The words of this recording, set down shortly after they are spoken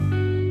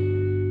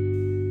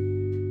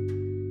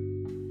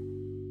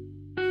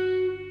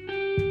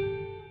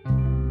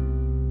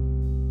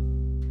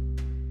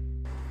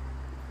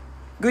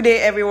Good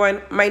day,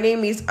 everyone. My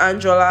name is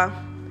Anjola,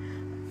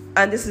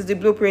 and this is the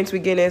Blueprint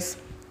with Guinness.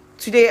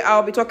 Today,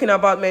 I'll be talking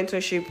about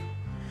mentorship.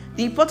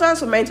 The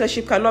importance of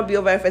mentorship cannot be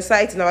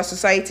overemphasized in our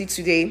society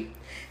today.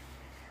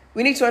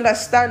 We need to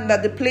understand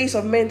that the place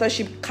of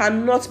mentorship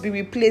cannot be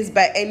replaced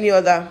by any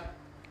other.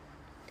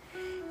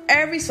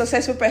 Every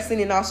successful person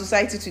in our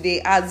society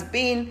today has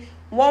been,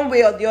 one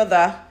way or the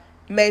other,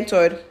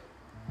 mentored.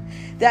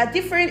 There are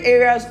different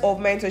areas of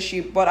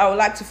mentorship, but I would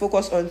like to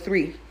focus on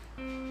three: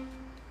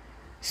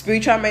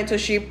 spiritual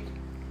mentorship,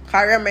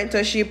 career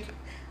mentorship,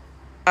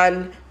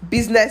 and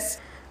business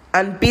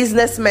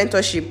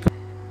mentorship.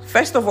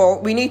 First of all,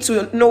 we need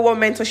to know what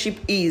mentorship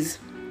is.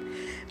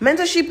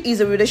 Mentorship is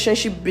a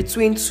relationship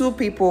between two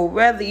people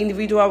where the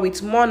individual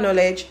with more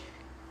knowledge,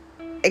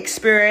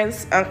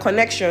 experience, and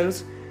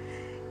connections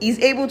is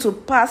able to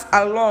pass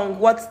along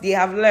what they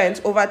have learned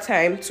over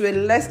time to a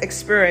less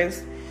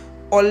experienced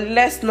or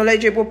less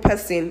knowledgeable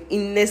person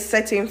in a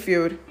certain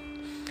field.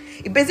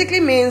 It basically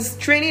means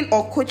training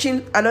or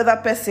coaching another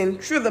person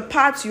through the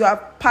paths you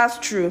have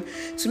passed through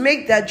to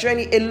make their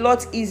journey a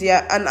lot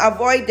easier and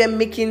avoid them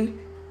making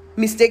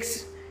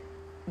mistakes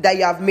that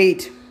you have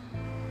made.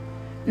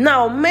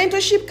 Now,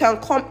 mentorship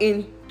can come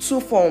in two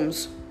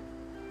forms.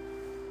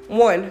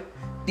 One,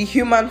 the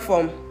human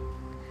form.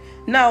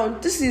 Now,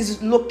 this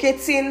is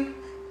locating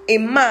a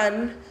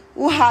man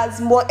who has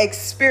more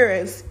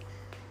experience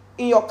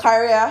in your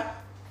career,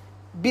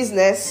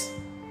 business,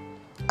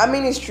 and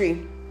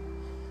ministry.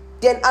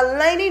 Then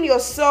aligning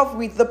yourself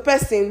with the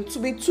person to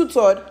be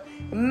tutored,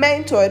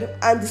 mentored,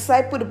 and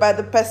discipled by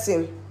the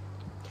person.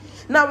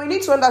 Now, we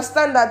need to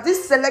understand that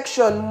this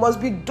selection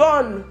must be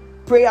done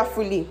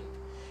prayerfully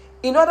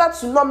in order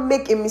to not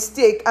make a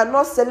mistake and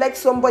not select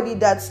somebody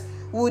that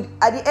would,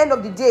 at the end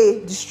of the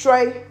day,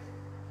 destroy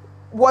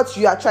what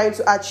you are trying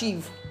to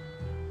achieve.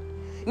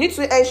 You need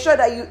to ensure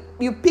that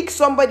you pick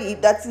somebody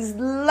that is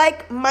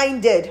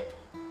like-minded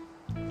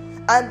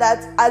and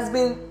that has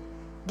been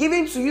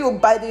given to you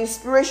by the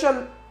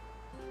inspiration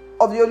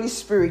of the Holy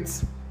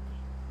Spirit.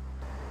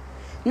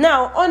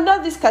 Now,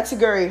 under this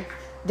category,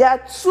 there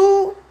are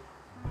two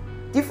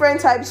different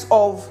types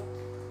of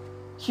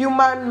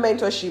human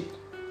mentorship.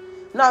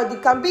 Now,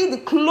 it can be the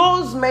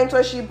close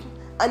mentorship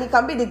and it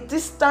can be the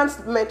distant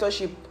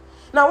mentorship.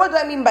 Now, what do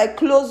I mean by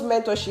close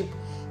mentorship?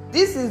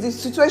 This is the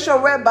situation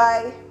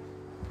whereby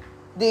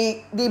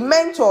the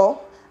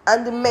mentor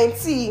and the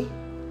mentee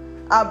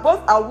are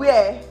both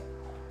aware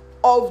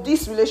of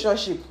this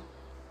relationship.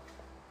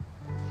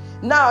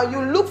 Now,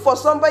 you look for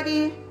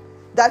somebody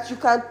that you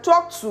can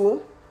talk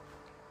to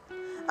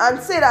and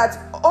say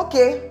that,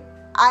 okay,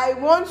 I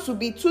want to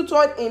be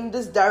tutored in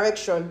this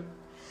direction.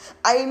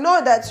 I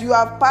know that you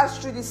have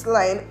passed through this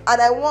line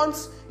and I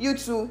want you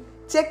to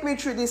take me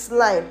through this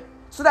line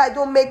so that I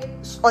don't make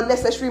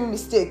unnecessary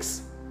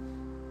mistakes.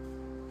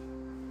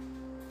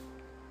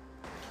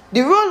 The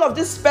role of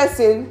this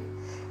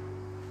person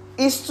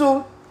is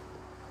to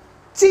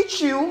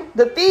teach you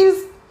the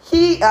things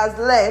he has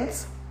learned,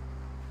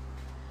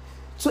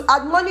 to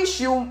admonish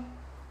you,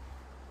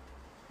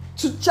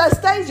 to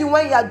chastise you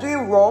when you are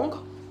doing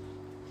wrong,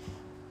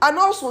 and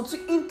also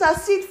to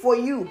intercede for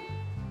you.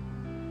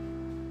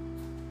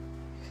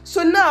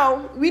 So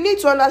now, we need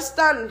to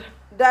understand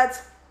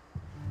that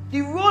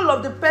the role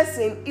of the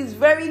person is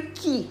very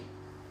key.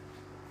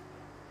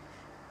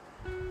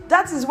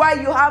 That is why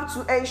you have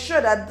to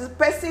ensure that the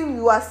person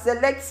you are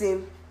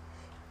selecting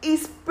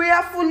is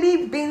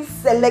prayerfully being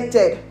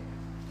selected.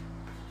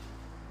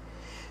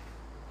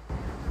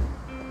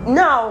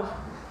 Now,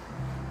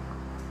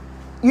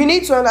 you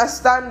need to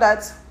understand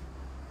that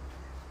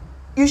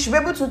you should be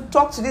able to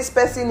talk to this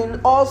person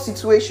in all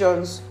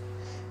situations.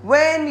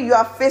 When you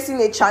are facing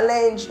a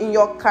challenge in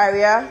your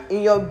career,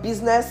 in your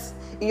business,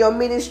 in your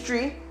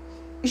ministry,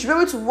 you should be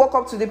able to walk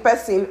up to the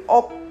person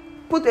or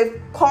put a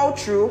call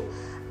through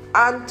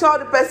and tell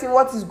the person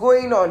what is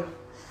going on.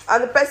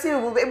 And the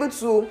person will be able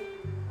to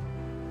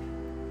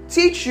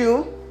teach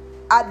you,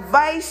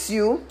 advise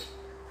you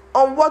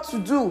on what to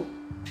do.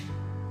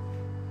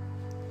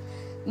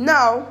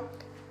 Now,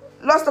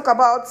 let's talk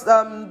about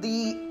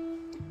the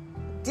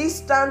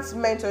distant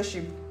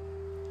mentorship.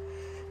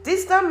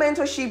 Distant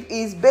mentorship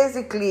is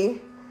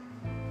basically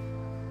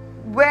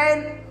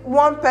when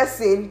one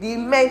person, the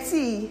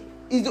mentee,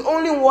 is the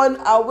only one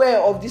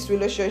aware of this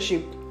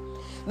relationship.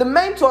 The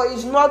mentor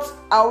is not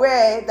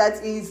aware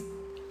that he is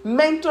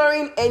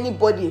mentoring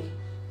anybody.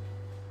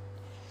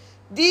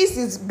 This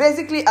is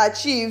basically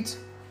achieved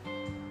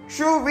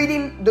through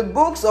reading the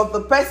books of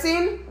the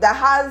person that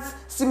has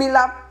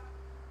similar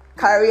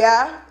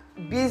career,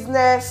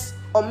 business,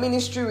 or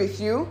ministry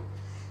with you,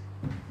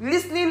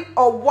 listening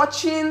or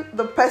watching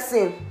the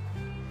person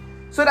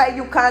so that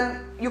you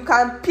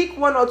can pick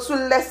one or two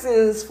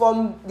lessons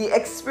from the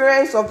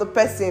experience of the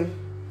person.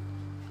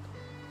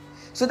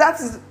 So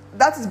that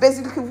is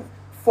basically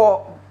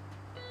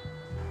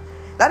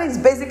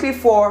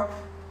for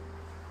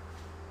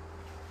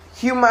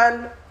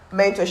human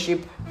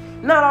mentorship.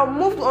 Now I'll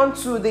move on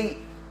to the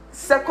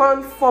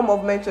second form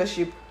of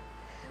mentorship,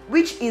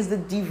 which is the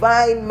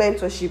divine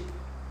mentorship.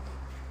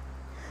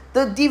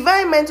 The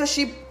divine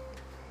mentorship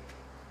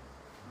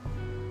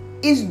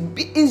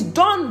is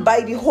done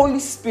by the Holy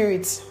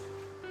Spirit.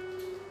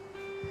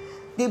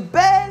 The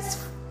best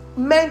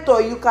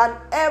mentor you can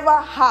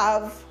ever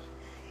have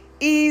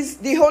is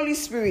the Holy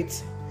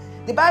Spirit.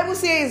 The Bible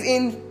says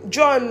in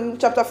John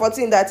chapter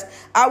 14 that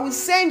I will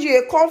send you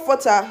a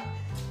comforter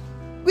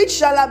which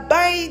shall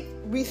abide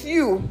with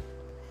you.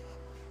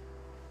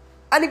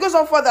 And it goes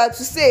on further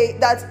to say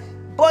that,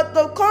 but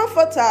the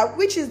comforter,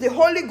 which is the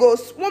Holy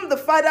Ghost, whom the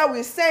Father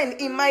will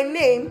send in my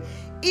name,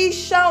 he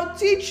shall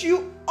teach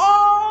you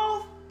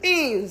all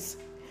things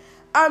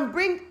and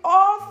bring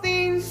all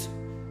things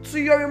to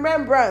your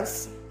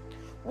remembrance,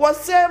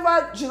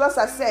 whatsoever Jesus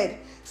has said.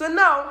 So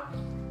now,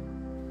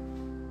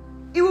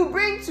 it will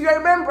bring to your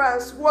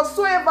remembrance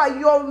whatsoever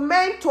your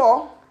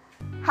mentor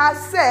has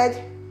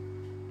said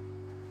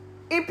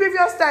in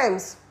previous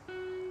times.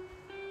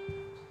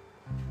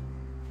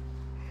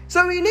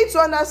 So we need to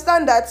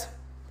understand that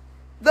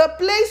the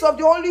place of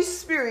the Holy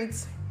Spirit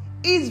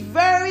is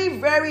very,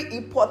 very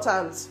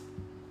important.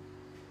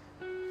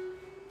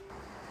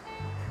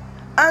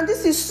 And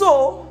this is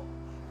so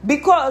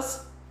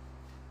because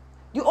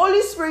the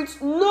Holy Spirit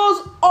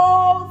knows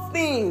all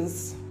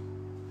things.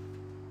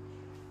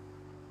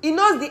 He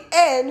knows the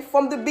end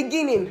from the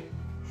beginning.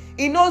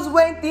 He knows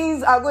when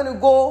things are going to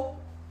go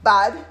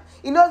bad.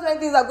 He knows when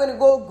things are going to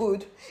go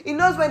good. He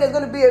knows when there's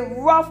going to be a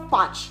rough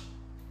patch.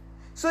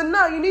 So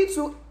now you need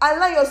to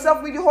align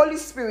yourself with the Holy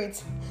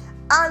Spirit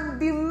and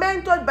be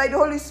mentored by the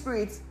Holy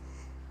Spirit.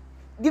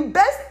 The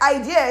best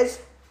ideas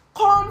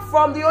come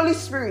from the Holy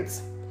Spirit.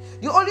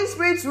 The Holy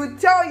Spirit will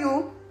tell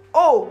you,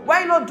 oh,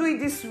 why not do it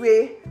this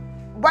way?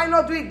 Why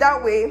not do it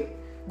that way?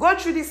 Go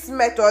through this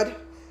method.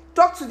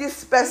 Talk to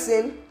this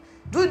person.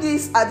 Do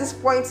this at this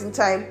point in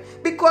time.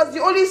 Because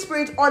the Holy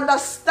Spirit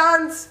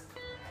understands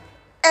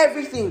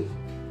everything.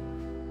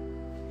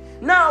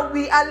 Now,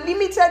 we are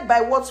limited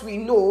by what we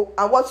know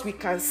and what we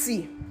can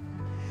see.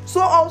 So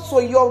also,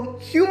 your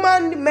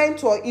human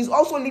mentor is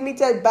also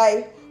limited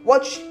by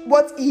what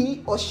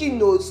he or she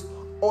knows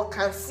or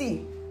can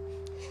see.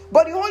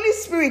 But the Holy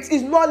Spirit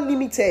is not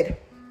limited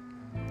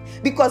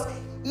because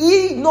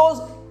he knows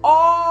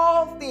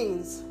all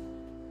things.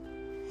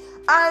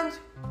 And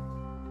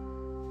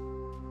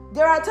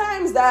there are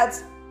times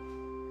that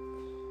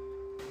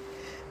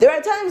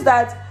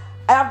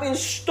I have been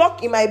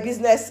stuck in my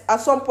business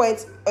at some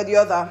point or the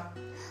other,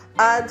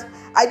 and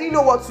I didn't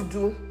know what to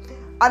do,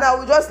 and I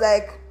was just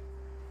like,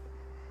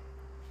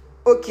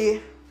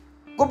 okay,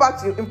 go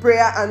back in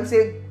prayer and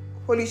say,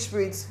 Holy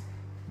Spirit,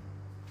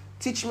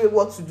 teach me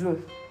what to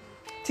do.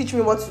 Teach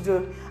me what to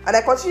do. And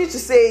I continue to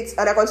say it,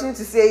 and I continue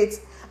to say it,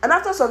 and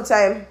after some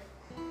time,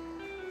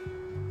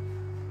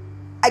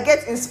 I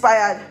get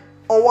inspired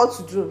on what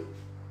to do.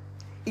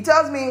 He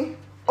tells me,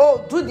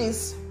 oh, do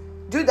this,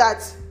 do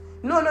that.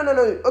 No.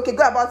 Okay,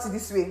 go about it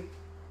this way.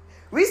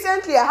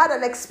 Recently, I had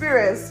an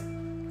experience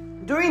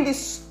during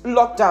this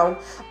lockdown,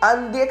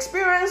 and the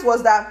experience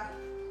was that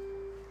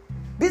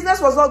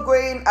business was not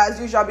going as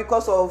usual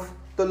because of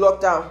the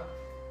lockdown.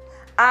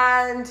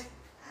 And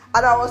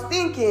I was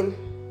thinking,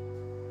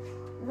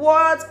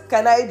 what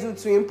can I do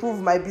to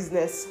improve my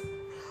business?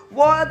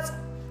 What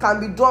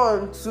can be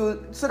done so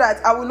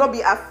that I will not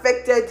be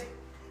affected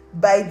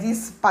by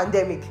this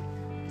pandemic?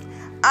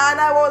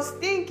 And I was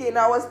thinking,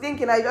 I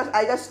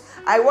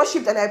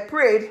worshipped and I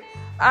prayed,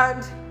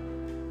 and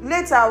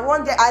later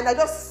one day, and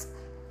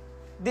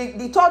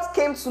the thought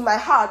came to my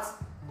heart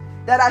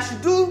that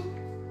I'm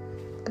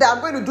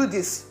going to do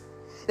this.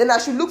 Then I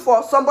should look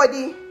for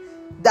somebody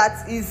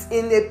that is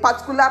in a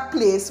particular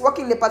place,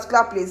 working in a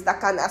particular place that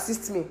can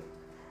assist me.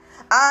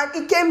 And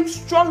it came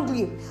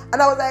strongly,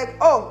 and I was like,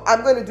 oh,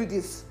 I'm going to do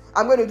this,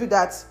 I'm going to do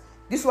that,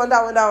 this one,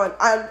 that one.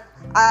 And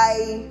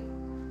I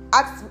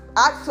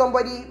asked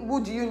somebody,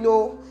 who do you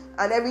know,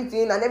 and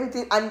everything,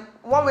 and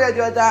one way or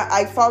the other,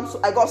 I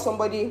got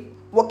somebody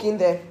working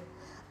there,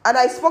 and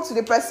I spoke to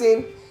the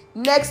person.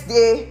 Next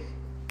day,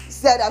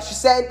 said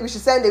we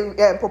should send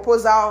a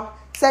proposal.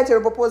 Sent a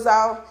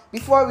proposal.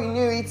 Before we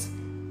knew it,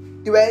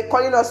 they were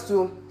calling us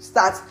to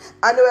start,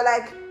 and they were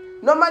like,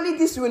 normally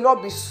this will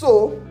not be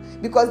so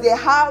because they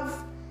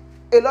have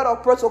a lot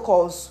of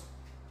protocols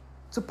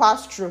to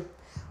pass through,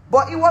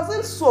 but it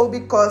wasn't so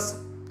because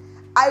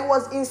I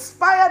was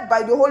inspired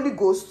by the Holy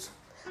Ghost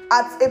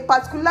at a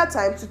particular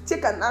time to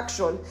take an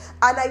action,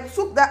 and I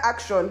took that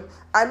action,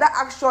 and that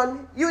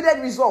action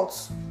yielded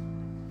results.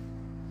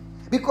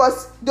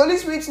 Because the Holy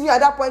Spirit knew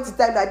at that point in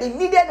time that they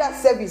needed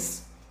that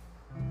service.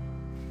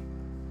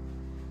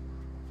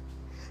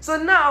 So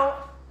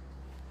now,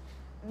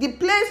 the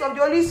place of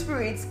the Holy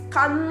Spirit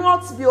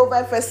cannot be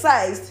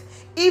overemphasized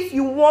if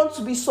you want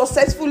to be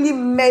successfully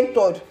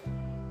mentored.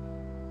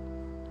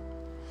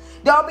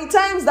 There will be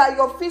times that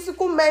your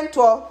physical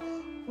mentor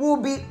will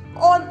be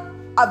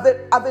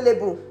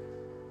unavailable.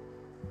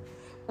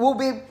 Will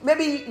be,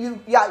 maybe you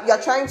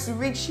are trying to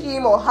reach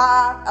him or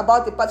her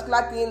about a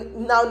particular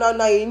thing. Now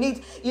you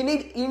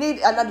need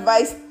an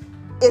advice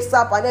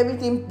ASAP and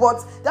everything,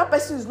 but that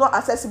person is not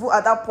accessible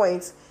at that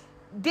point.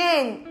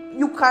 then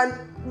you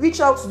can reach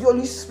out to the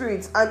Holy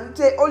Spirit and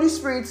say, Holy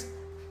Spirit,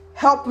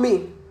 help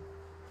me.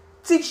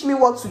 Teach me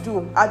what to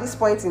do at this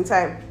point in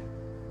time.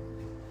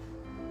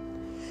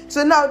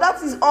 So now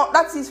that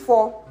is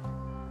for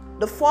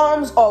the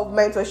forms of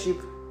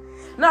mentorship.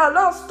 Now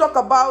let's talk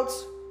about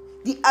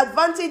the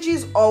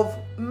advantages of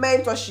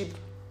mentorship.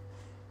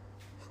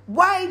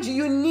 Why do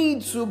you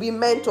need to be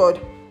mentored?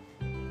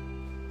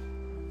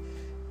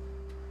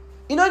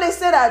 They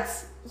say that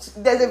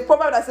there's a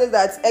proverb that says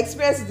that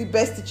experience is the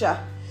best teacher.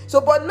 So,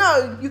 but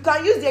now you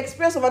can use the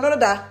experience of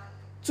another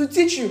to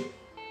teach you.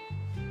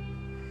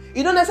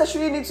 You don't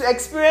necessarily need to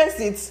experience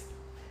it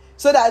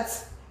so that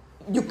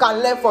you can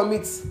learn from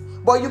it,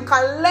 but you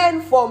can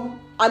learn from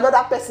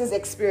another person's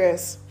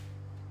experience,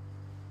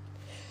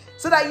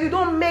 so that you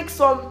don't make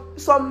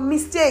some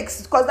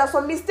mistakes, because there are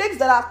some mistakes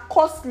that are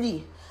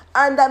costly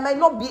and that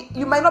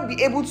you might not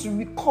be able to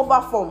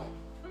recover from.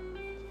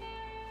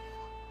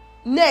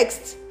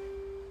 Next,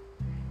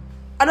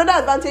 another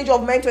advantage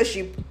of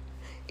mentorship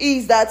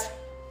is that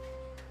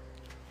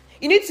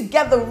you need to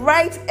get the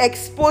right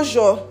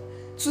exposure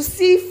to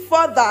see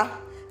further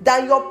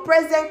than your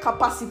present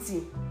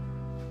capacity.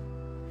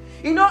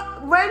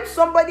 When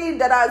somebody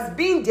that has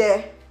been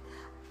there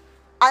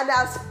and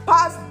has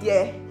passed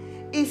there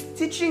is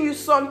teaching you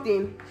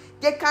something,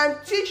 they can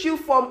teach you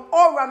from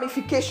all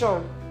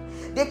ramifications.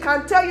 They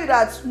can tell you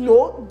that,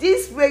 no,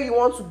 this way you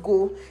want to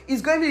go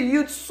is going to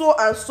yield so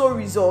and so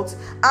results.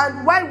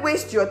 And why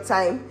waste your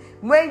time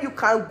when you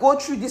can go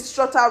through this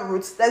shorter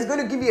route that's going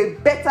to give you a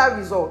better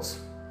result?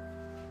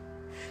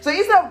 So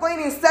instead of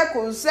going in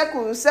circles,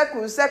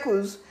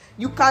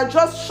 you can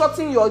just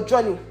shorten your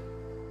journey.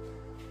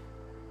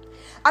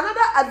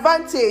 Another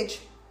advantage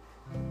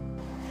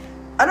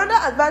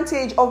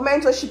of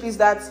mentorship is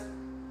that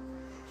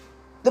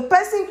the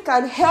person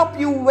can help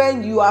you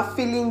when you are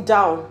feeling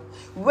down,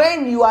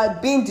 when you are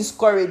being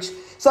discouraged.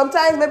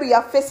 Sometimes maybe you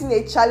are facing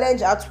a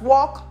challenge at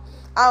work,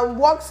 and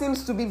work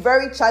seems to be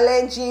very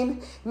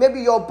challenging.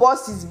 Maybe your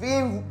boss is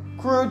being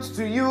crude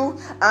to you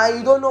and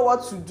you don't know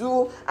what to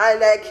do,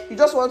 and you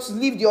just want to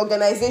leave the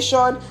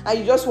organization and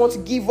you just want to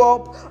give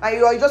up, and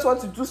you just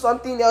want to do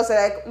something else,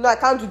 and no, I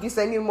can't do this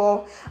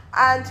anymore.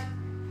 And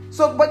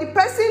so, but the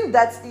person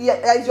that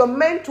is your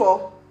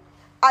mentor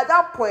at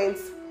that point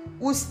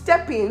will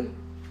step in,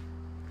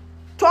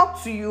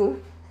 talk to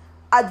you,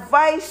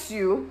 advise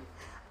you,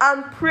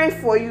 and pray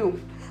for you.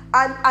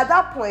 And at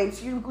that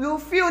point, you'll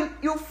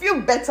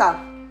feel better,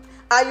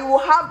 and you will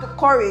have the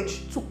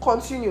courage to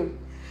continue.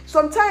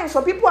 Sometimes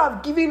some people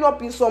have given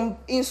up in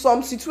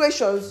some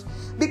situations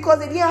because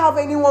they didn't have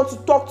anyone to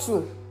talk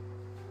to.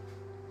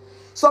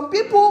 Some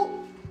people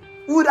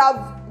would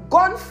have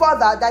gone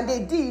further than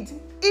they did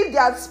if they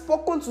had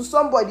spoken to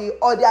somebody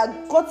or they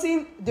had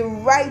gotten the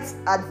right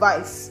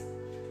advice.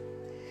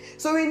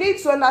 So we need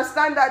to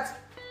understand that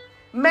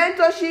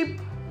mentorship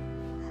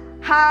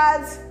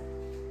has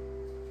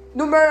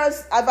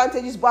numerous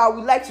advantages, but I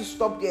would like to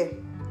stop there.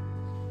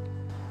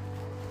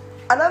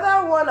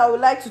 Another one I would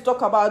like to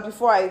talk about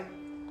before I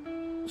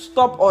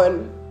stop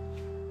on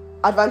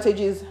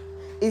advantages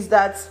is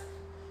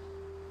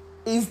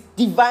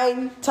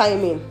divine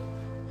timing,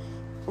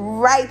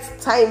 right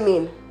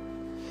timing.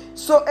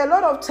 So a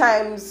lot of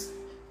times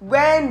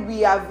when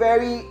we are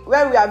very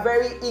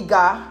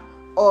eager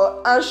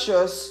or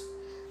anxious,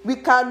 we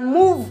can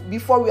move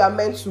before we are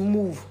meant to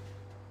move.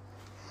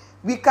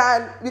 We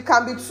can be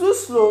too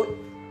slow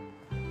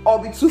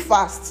or be too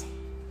fast.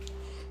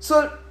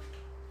 So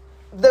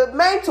the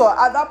mentor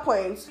at that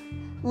point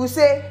will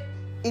say,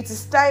 it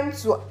is time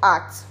to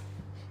act.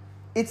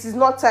 It is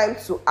not time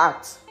to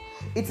act.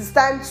 It is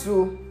time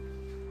to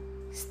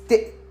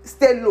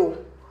stay low.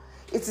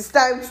 It is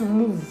time to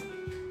move.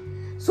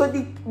 So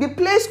the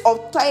place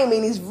of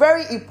timing is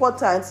very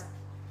important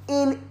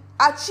in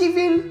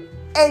achieving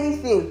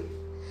anything.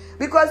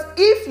 Because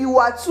if you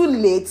are too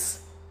late,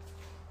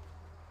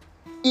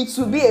 it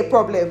will be a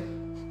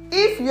problem.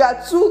 If you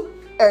are too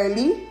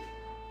early,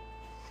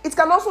 it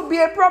can also be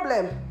a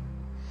problem.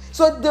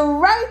 So the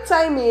right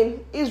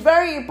timing is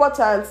very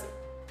important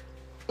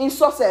in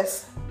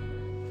success.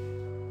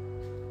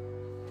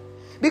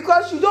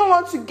 Because you don't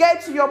want to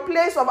get to your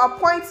place of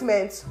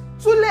appointment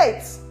too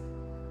late.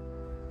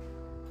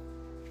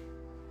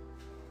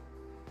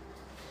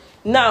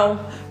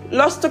 Now,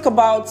 let's talk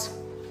about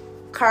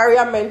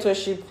career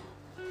mentorship.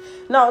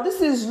 Now,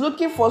 this is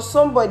looking for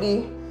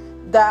somebody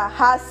that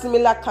has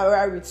similar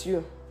career with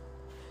you,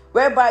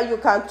 whereby you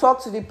can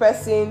talk to the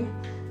person,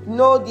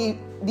 know the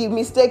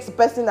mistakes the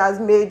person has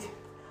made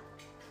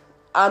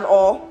and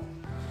all.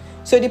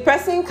 So the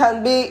person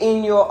can be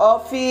in your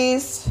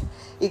office,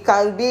 it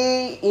can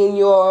be in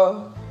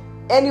your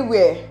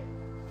anywhere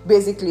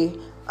basically,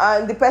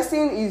 and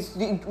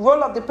the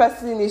role of the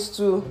person is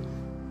to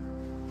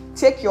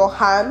take your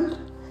hand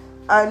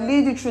and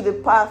lead you through the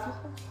path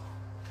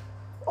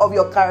of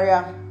your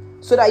career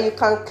so that you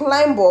can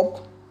climb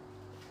up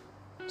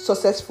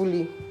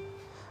successfully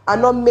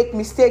and not make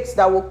mistakes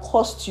that will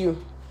cost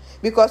you.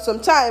 Because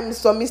sometimes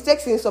some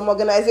mistakes in some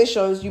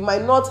organizations, you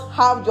might not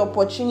have the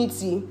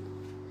opportunity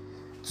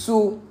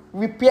to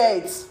repair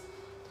it.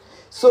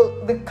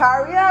 So the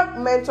career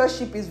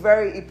mentorship is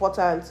very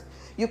important.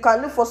 You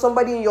can look for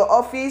somebody in your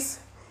office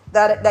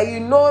that you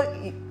know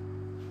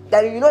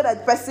that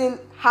the person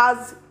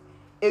has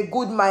a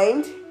good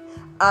mind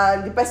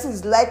and the person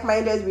is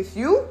like-minded with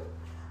you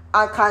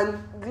and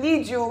can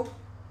lead you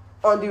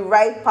on the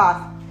right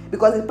path,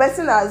 because the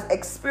person has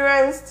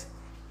experienced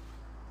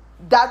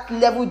that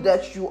level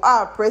that you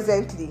are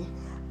presently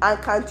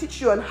and can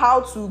teach you on how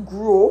to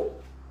grow,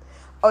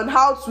 on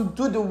how to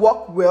do the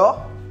work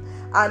well,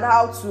 and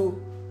how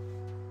to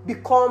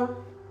become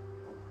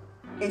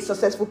a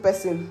successful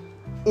person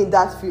in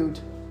that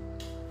field.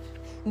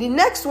 The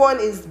next one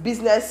is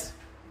business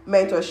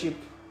mentorship.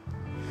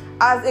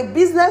 As a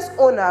business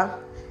owner,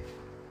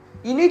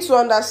 you need to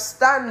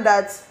understand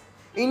that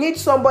you need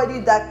somebody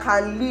that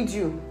can lead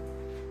you,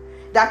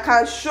 that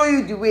can show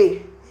you the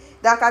way,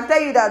 that can tell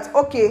you that,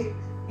 okay,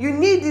 you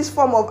need this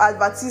form of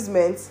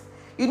advertisement,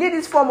 you need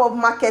this form of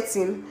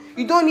marketing,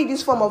 you don't need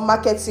this form of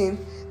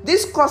marketing.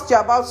 This cost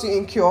you're about to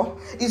incur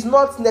is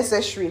not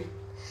necessary.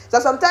 So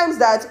sometimes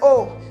that,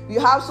 we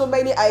have so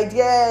many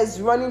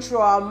ideas running through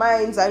our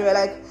minds and we're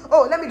like,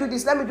 let me do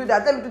this, let me do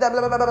that, blah,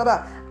 blah, blah, blah,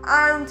 blah.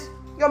 And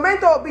your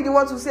mentor will be the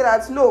one to say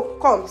that, no,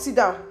 come, sit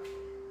down.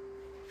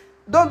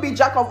 Don't be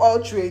jack of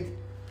all trades.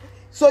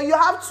 So you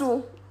have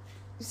to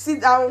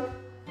sit down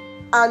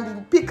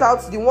and pick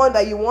out the one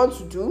that you want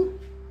to do.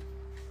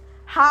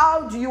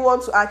 How do you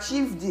want to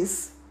achieve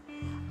this?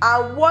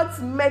 And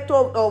what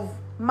method of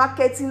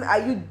marketing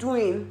are you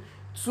doing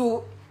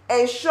to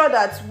ensure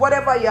that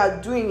whatever you are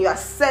doing, you are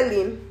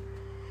selling,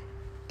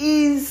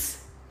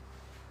 is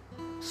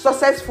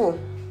successful?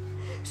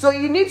 So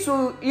you need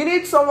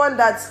someone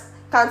that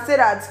can say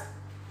that,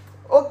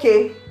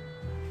 okay,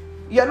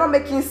 you're not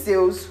making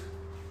sales.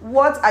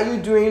 What are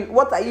you doing?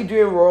 What are you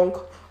doing wrong?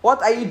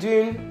 What are you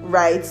doing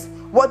right?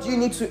 What do you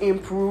need to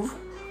improve?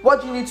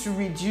 What do you need to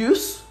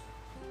reduce?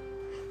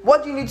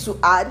 What do you need to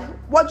add?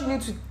 What do you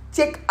need to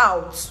take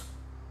out?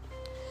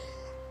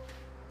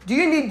 Do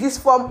you need this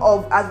form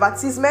of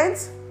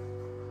advertisement?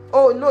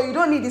 Oh, no, you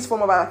don't need this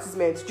form of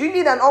advertisement. Do you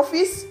need an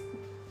office?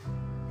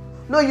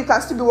 No, you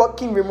can still be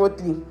working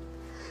remotely.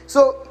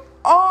 So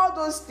all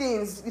those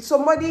things,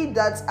 somebody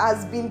that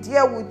has been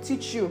there will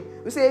teach you.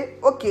 We say,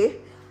 okay,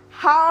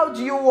 how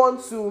do you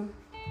want to,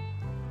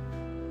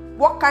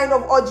 what kind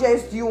of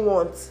audience do you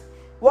want?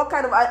 What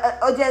kind of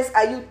audience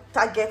are you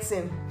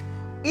targeting?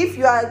 If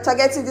you are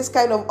targeting this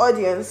kind of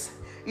audience,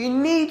 you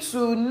need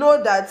to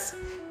know that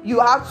you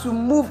have to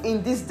move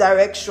in this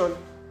direction.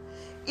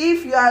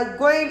 If you are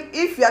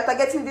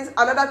targeting this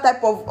another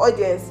type of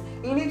audience,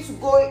 you need to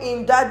go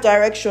in that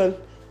direction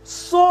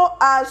so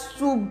as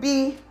to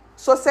be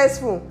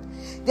successful.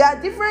 There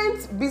are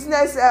different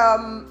business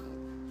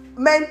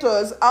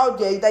mentors out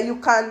there that you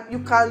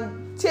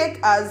can take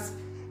as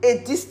a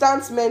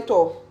distance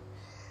mentor.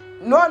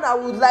 One I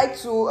would like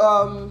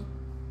to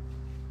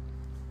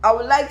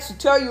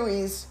tell you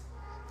is,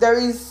 there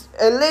is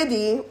a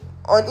lady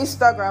on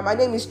Instagram. Her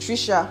name is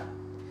Trisha.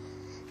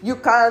 You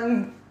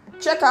can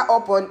check her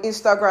up on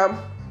Instagram.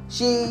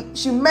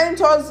 She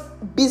mentors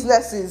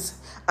businesses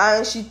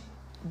and she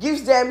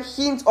gives them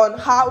hints on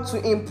how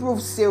to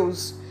improve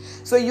sales.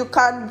 So you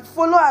can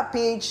follow her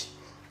page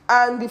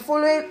and be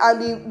following and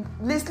be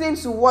listening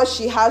to what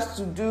she has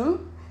to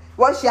do,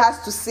 what she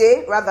has to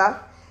say, rather.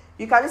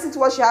 You can listen to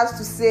what she has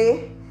to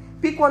say,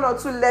 pick one or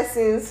two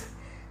lessons,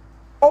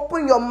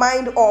 open your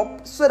mind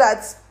up so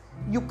that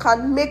you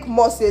can make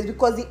more sales,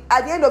 because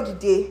at the end of the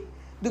day,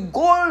 the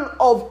goal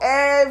of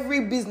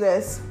every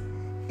business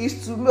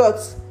is to not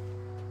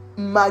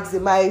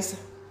maximize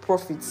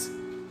profits.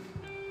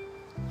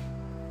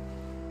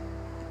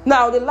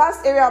 Now, the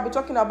last area I'll be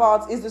talking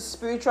about is the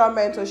spiritual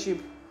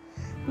mentorship.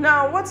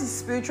 Now, what is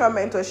spiritual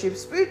mentorship?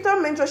 Spiritual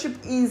mentorship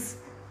is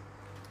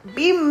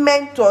being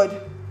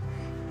mentored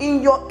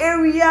in your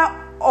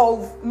area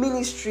of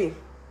ministry.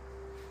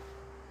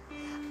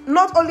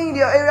 Not only in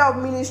your area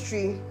of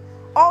ministry,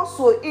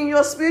 also in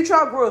your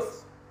spiritual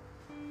growth.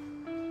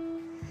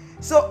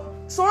 So,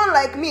 someone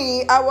like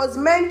me, I was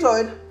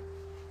mentored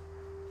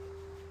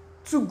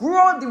to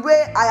grow the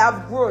way I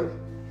have grown.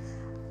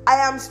 I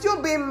am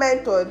still being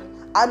mentored,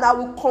 and I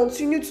will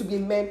continue to be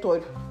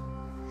mentored.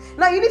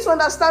 Now, you need to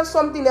understand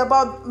something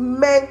about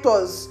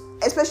mentors,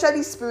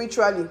 especially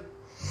spiritually.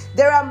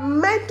 There are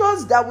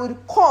mentors that will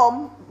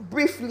come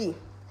briefly.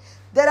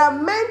 There are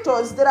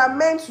mentors that are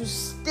meant to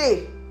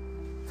stay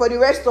for the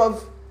rest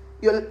of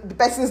the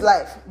person's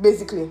life,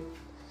 basically.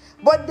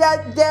 But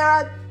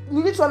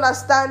you need to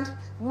understand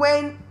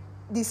when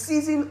the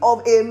season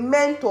of a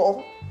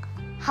mentor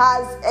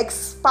has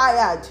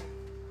expired.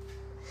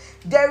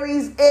 There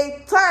is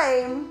a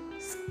time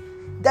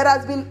that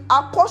has been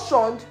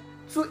apportioned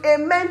to a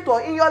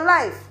mentor in your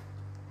life.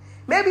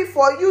 Maybe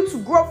for you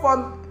to grow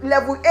from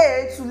level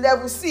A to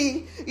level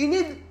C, you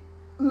need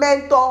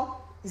mentor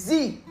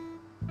Z.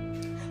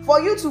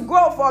 For you to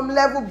grow from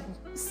level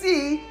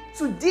C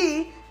to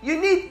D, you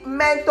need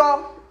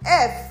mentor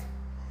F.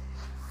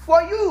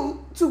 For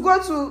you to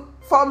go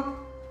from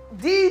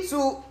D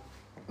to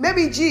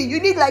maybe you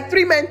need like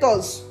 3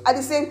 mentors at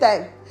the same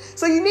time.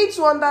 So you need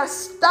to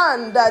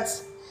understand that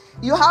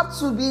you have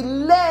to be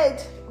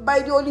led by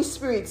the Holy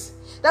Spirit.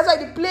 That's why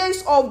the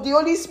place of the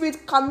Holy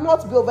Spirit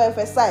cannot be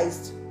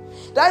overemphasized.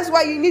 That's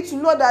why you need to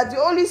know that the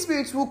Holy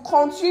Spirit will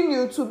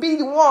continue to be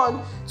the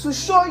one to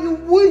show you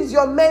who is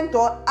your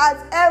mentor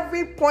at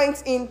every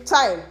point in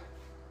time.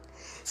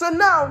 So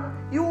now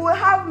you will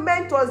have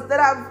mentors that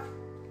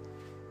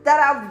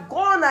have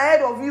gone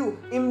ahead of you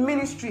in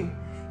ministry.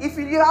 If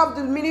you have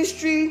the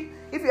ministry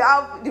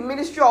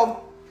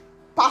of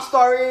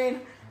pastoring,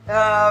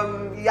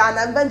 you're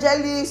an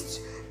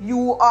evangelist,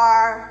 you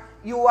are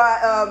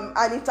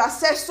an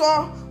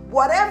intercessor,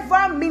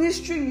 whatever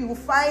ministry you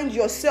find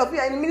yourself, you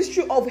are in the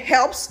ministry of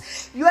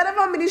helps,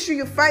 whatever ministry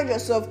you find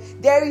yourself,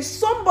 there is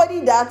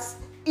somebody that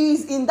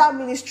is in that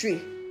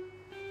ministry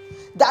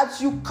that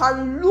you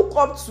can look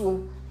up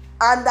to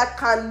and that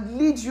can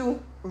lead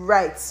you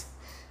right,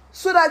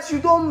 so that you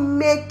don't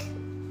make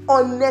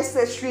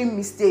unnecessary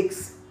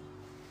mistakes.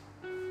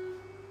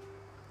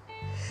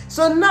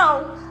 So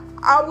now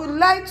I would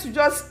like to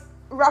just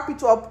wrap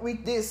it up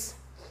with this,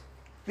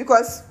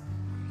 because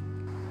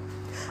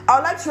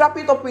and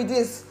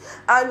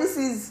this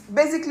is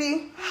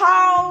basically,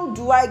 how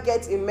do I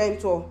get a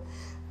mentor?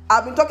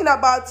 I've been talking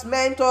about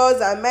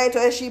mentors and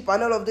mentorship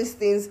and all of these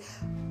things.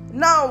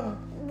 Now,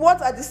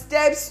 what are the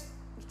steps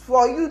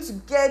for you to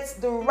get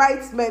the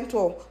right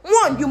mentor?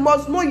 One, you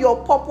must know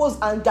your purpose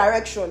and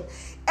direction.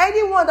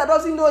 Anyone that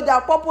doesn't know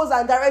their purpose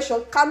and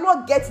direction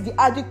cannot get the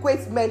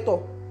adequate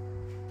mentor.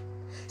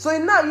 So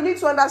now you need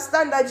to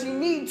understand that you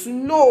need to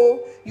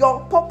know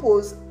your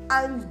purpose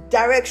and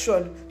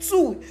direction.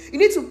 2, you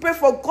need to pray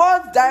for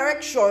God's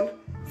direction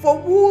for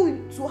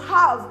who to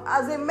have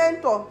as a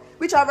mentor,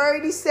 which I've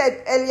already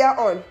said earlier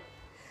on.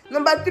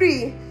 Number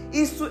 3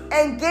 is to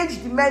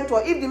engage the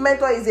mentor. If the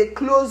mentor is a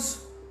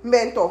close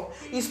mentor,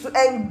 is to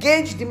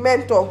engage the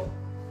mentor.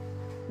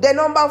 Then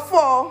number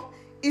 4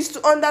 is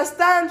to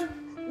understand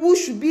who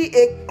should be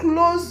a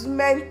close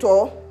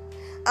mentor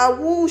and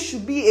who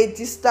should be a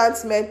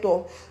distant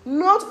mentor.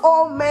 Not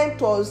all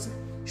mentors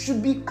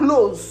should be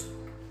close.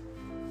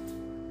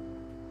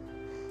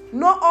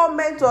 Not all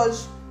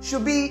mentors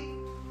should be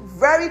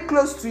very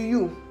close to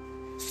you.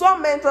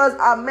 Some mentors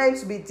are meant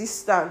to be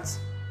distant.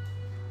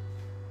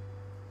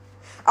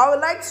 I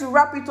would like to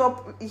wrap it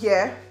up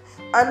here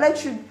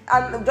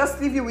and just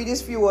leave you with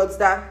these few words,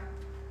 that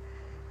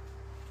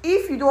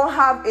if you don't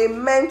have a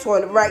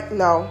mentor right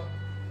now,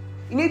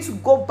 you need to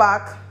go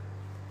back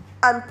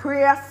and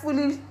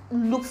prayerfully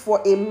look for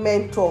a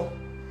mentor,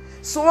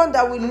 someone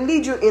that will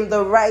lead you in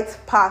the right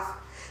path,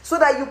 so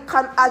that you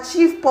can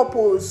achieve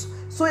purpose,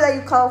 so that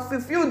you can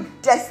fulfill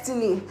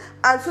destiny,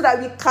 and so that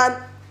we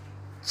can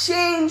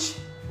change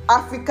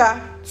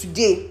Africa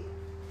today.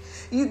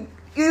 You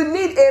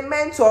need a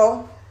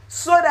mentor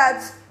so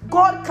that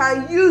God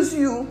can use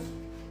you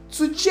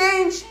to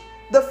change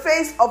the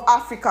face of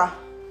Africa.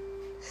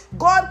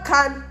 God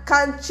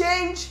can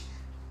change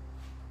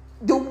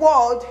the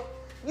world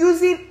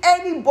using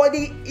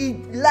anybody he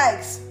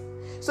likes.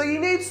 So you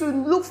need to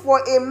look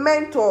for a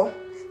mentor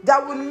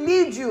that will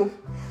lead you,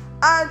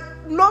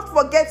 and not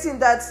forgetting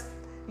that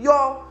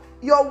your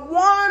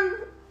one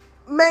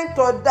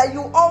mentor that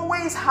you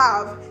always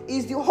have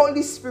is the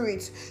Holy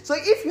Spirit. So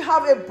if you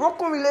have a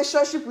broken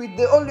relationship with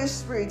the Holy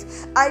Spirit,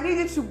 I need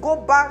you to go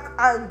back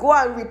and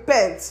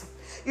repent.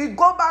 You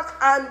go back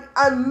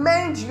and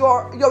mend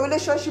your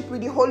relationship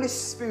with the Holy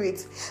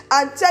Spirit,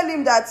 and tell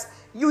him that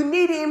you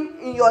need him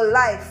in your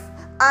life,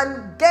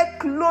 and get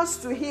close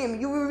to him.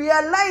 You will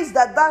realize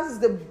that is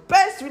the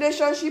best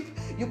relationship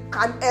you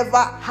can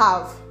ever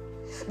have,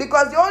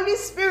 because the Holy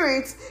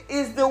Spirit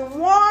is the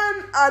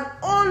one and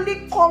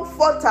only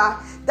comforter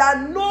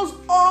that knows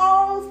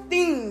all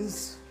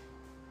things.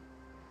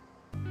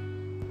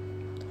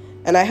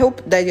 And I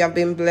hope that you have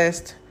been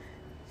blessed.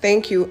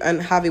 Thank you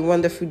and have a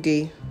wonderful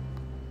day.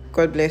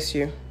 God bless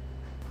you.